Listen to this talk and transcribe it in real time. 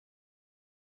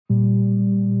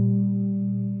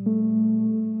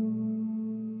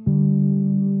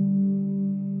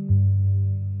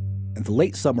In the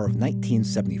late summer of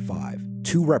 1975,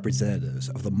 two representatives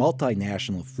of the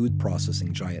multinational food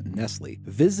processing giant Nestle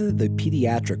visited the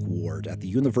pediatric ward at the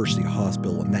University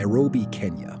Hospital in Nairobi,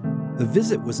 Kenya. The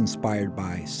visit was inspired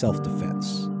by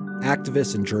self-defense.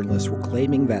 Activists and journalists were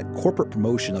claiming that corporate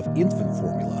promotion of infant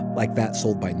formula, like that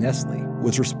sold by Nestle,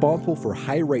 was responsible for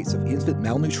high rates of infant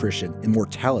malnutrition and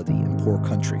mortality in poor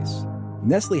countries.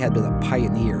 Nestle had been a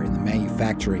pioneer in the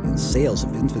manufacturing and sales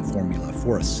of infant formula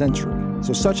for a century,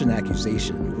 so such an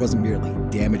accusation wasn't merely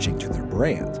damaging to their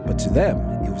brand, but to them,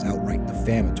 it was outright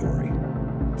defamatory.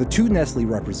 The two Nestle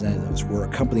representatives were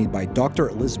accompanied by Dr.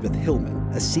 Elizabeth Hillman,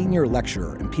 a senior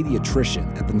lecturer and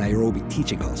pediatrician at the Nairobi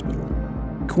Teaching Hospital.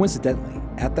 Coincidentally,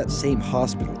 at that same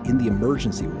hospital in the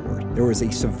emergency ward, there was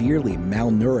a severely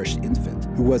malnourished infant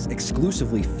who was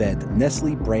exclusively fed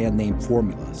Nestle brand name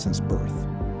formula since birth.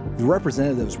 The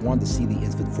representatives wanted to see the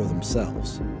infant for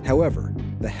themselves. However,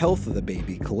 the health of the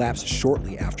baby collapsed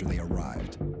shortly after they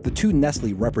arrived. The two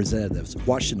Nestle representatives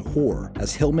watched in horror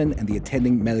as Hillman and the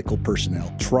attending medical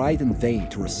personnel tried in vain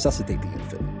to resuscitate the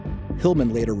infant.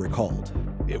 Hillman later recalled,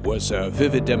 "It was a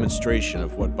vivid demonstration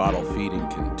of what bottle feeding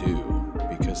can do,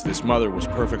 because this mother was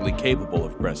perfectly capable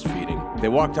of breastfeeding. They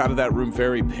walked out of that room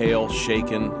very pale,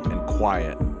 shaken, and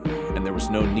quiet, and there was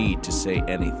no need to say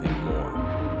anything more."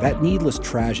 That needless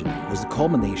tragedy was the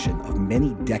culmination of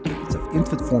many decades of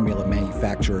infant formula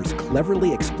manufacturers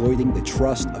cleverly exploiting the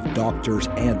trust of doctors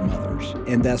and mothers.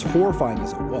 And as horrifying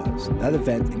as it was, that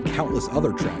event and countless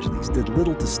other tragedies did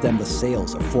little to stem the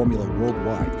sales of formula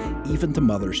worldwide, even to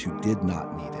mothers who did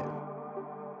not need it.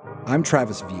 I'm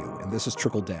Travis View, and this is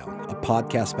Trickle Down, a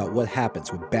podcast about what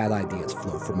happens when bad ideas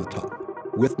flow from the top.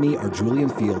 With me are Julian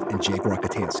Field and Jake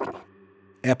Rokotansky.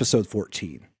 Episode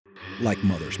 14, Like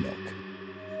Mother's Milk.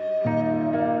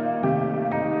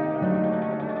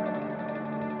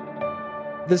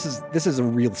 This is a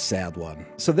real sad one.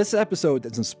 So this episode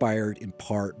is inspired in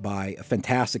part by a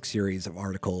fantastic series of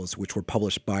articles which were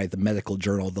published by the medical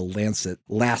journal The Lancet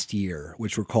last year,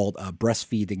 which were called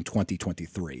Breastfeeding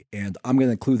 2023. And I'm going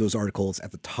to include those articles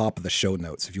at the top of the show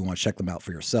notes if you want to check them out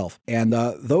for yourself. And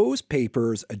those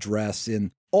papers address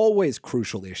an always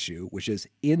crucial issue, which is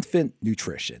infant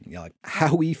nutrition. Like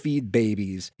how we feed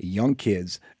babies, young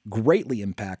kids, greatly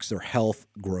impacts their health,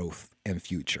 growth, and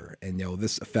future. And,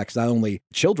 this affects not only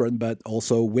children, but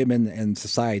also women and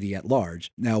society at large.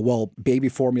 Now, while baby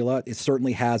formula, it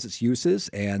certainly has its uses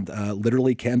and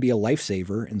literally can be a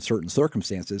lifesaver in certain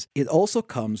circumstances, it also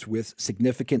comes with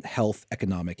significant health,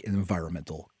 economic, and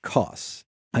environmental costs.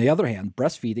 On the other hand,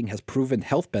 breastfeeding has proven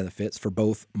health benefits for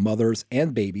both mothers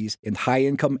and babies in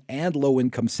high-income and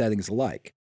low-income settings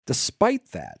alike.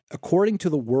 Despite that, according to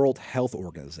the World Health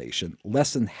Organization,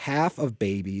 less than half of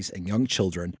babies and young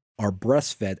children are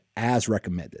breastfed as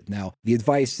recommended. Now, the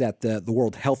advice that the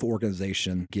World Health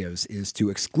Organization gives is to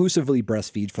exclusively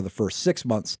breastfeed for the first 6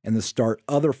 months and to start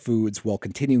other foods while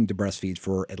continuing to breastfeed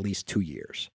for at least 2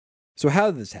 years. So how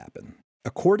did this happen?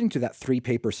 According to that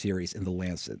 3-paper series in The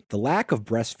Lancet, the lack of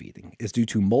breastfeeding is due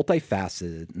to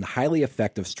multifaceted and highly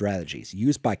effective strategies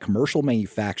used by commercial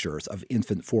manufacturers of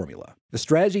infant formula. The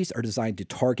strategies are designed to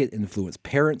target and influence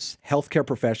parents, healthcare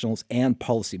professionals, and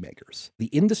policymakers. The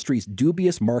industry's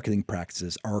dubious marketing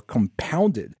practices are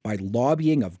compounded by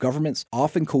lobbying of governments,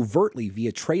 often covertly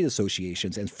via trade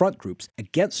associations and front groups,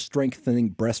 against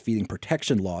strengthening breastfeeding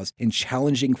protection laws and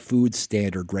challenging food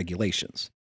standard regulations.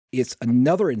 It's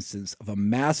another instance of a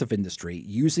massive industry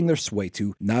using their sway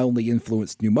to not only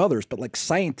influence new mothers, but like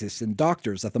scientists and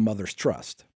doctors that the mothers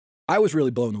trust. I was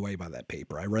really blown away by that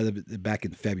paper. I read it back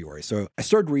in February. So I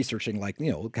started researching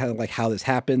kind of like how this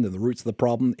happened and the roots of the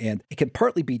problem. And it can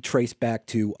partly be traced back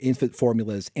to infant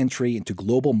formula's entry into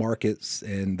global markets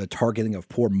and the targeting of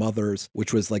poor mothers,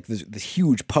 which was like this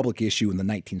huge public issue in the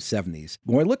 1970s.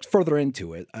 But when I looked further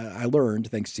into it, I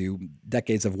learned, thanks to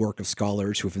decades of work of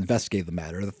scholars who have investigated the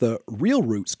matter, that the real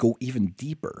roots go even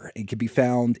deeper and can be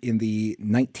found in the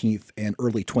 19th and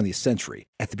early 20th century,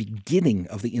 at the beginning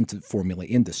of the infant formula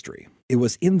industry. It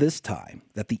was in this time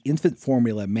that the infant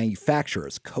formula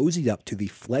manufacturers cozied up to the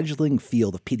fledgling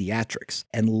field of pediatrics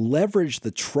and leveraged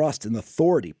the trust and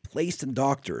authority placed in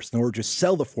doctors in order to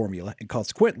sell the formula and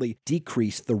consequently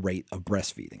decrease the rate of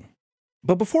breastfeeding.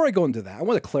 But before I go into that, I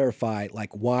want to clarify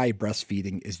why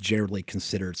breastfeeding is generally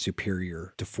considered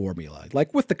superior to formula.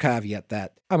 With the caveat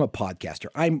that I'm a podcaster.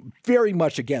 I'm very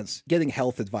much against getting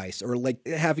health advice or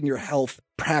having your health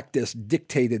practice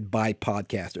dictated by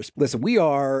podcasters. Listen, we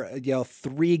are,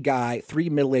 three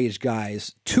middle-aged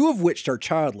guys, two of which are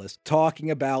childless,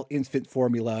 talking about infant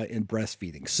formula and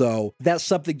breastfeeding. So that's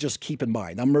something just keep in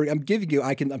mind. I'm giving you,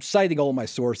 I'm citing all my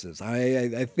sources.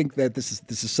 I think that this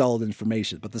is solid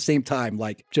information, but at the same time,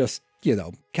 just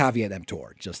caveat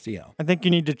emptor, I think you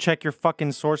need to check your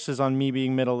fucking sources on me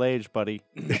being middle-aged, buddy.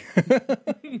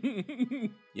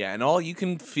 Yeah, and you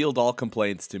can field all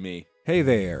complaints to me. Hey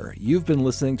there, you've been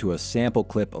listening to a sample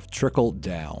clip of Trickle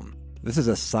Down. This is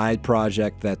a side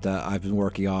project that I've been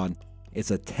working on. It's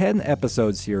a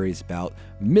 10-episode series about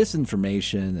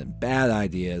misinformation and bad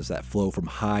ideas that flow from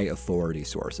high authority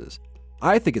sources.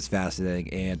 I think it's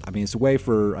fascinating, and it's a way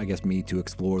for, me to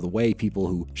explore the way people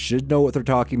who should know what they're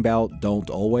talking about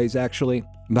don't always actually.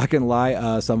 I'm not gonna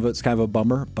lie, some of it's kind of a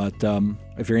bummer, but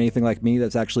if you're anything like me,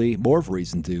 that's actually more of a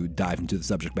reason to dive into the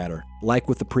subject matter. Like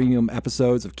with the premium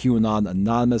episodes of QAnon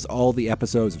Anonymous, all the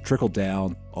episodes of Trickle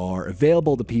Down are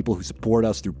available to people who support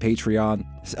us through Patreon.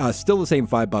 Still the same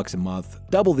 $5 a month,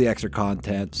 double the extra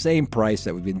content, same price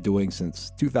that we've been doing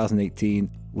since 2018.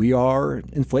 We are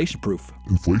inflation-proof.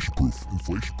 Inflation-proof.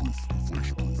 Inflation-proof.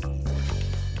 Inflation-proof.